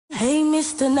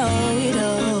Mr.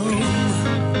 Know-it-all.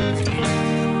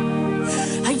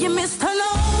 You Mr.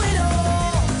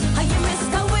 Know-it-all. You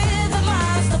Mr. with a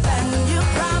master plan. You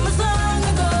promised long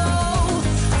ago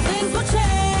things will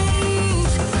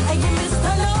change. You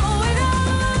Mr.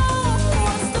 Know-it-all.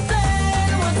 What's the plan?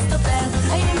 What's the plan?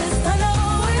 You Mr.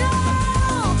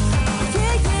 Know-it-all.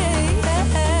 Yeah, yeah,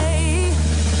 yeah.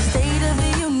 State of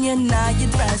the Union, now you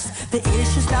dress. The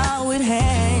issues now at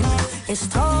hand.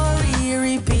 History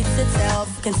repeats itself,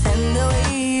 can send the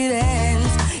way it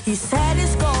ends. He set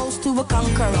his goals to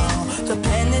conquer all the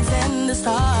planets and the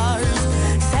stars.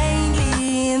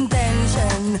 Saintly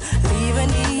intention, leave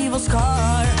an evil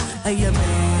scar. You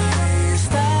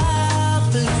missed the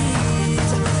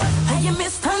please. You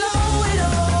missed to know it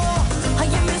all.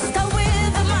 You missed the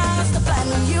with the master plan.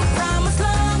 You promised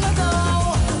long ago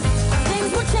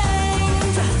things will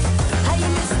change. You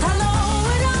missed to know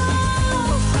it all.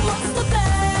 What's the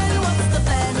plan? What's the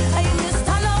plan? You missed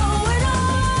to know it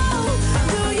all.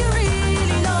 Do you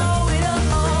really know it all?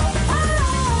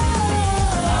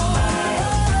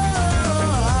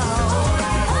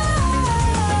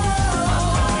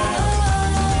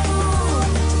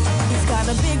 He's got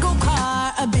a big old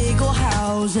car, a big old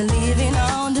house, and living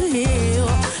on the hill.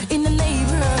 In the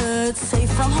neighborhood,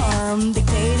 safe from harm,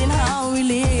 dictating how we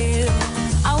live.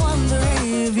 I wonder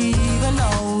if he even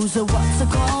knows what's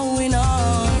going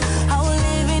on. How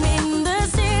living in the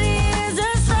city is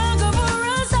a struggle for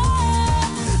us all.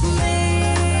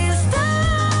 Mr.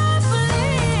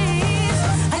 Police,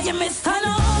 you Mr.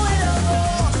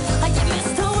 Know-it-all. You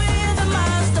Mr. with a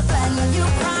master plan. You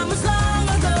promised long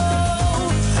ago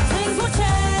things will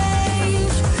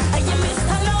change. You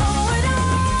Mr.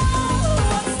 Know-it-all.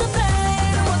 What's the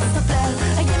plan? What's the plan?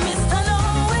 You Mr.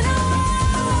 Know-it-all.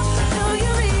 Do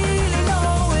you really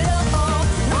know it all?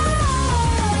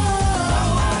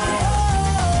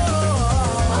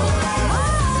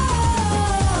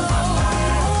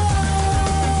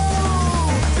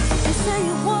 You say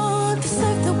you want to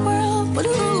save the world, but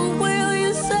who will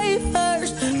you save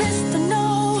first? Mr.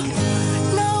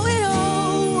 Know-it-all.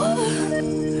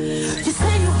 You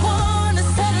say you want to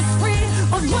set us free,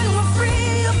 but when we're free,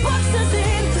 your box is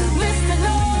in. Mr.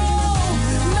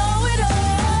 Know-it-all.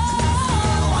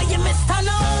 You Mr.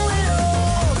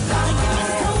 Know-it-all. You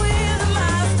Mr. with a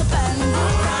master plan. You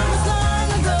promised long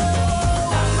ago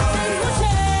things will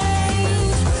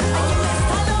change. You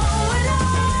Mr.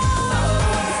 Know-it-all.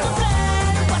 What's the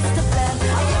plan? What's the plan?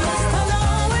 You Mr.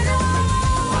 Know-it-all.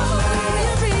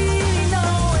 You really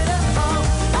know it all.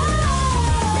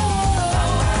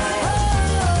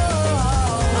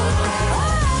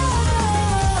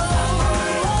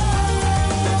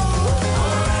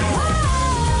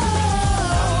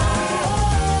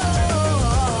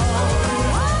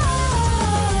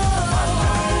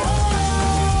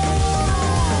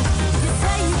 You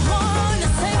say you wanna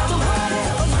save the world,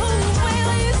 but who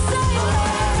will you save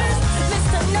first?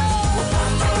 Mr.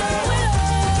 Know-it-all.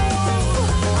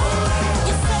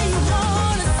 You say you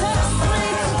wanna set us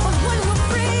free, but when we're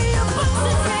free, your box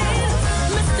is in.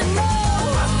 Mr.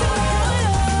 Know-it-all.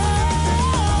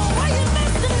 Why you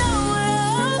Mr.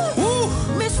 Know-it-all?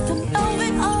 Mr.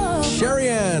 Know-it-all.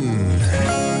 Shary-an.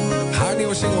 Haar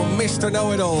nieuwe single Mr.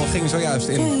 Know-it-all ging zojuist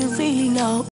Do in you really know?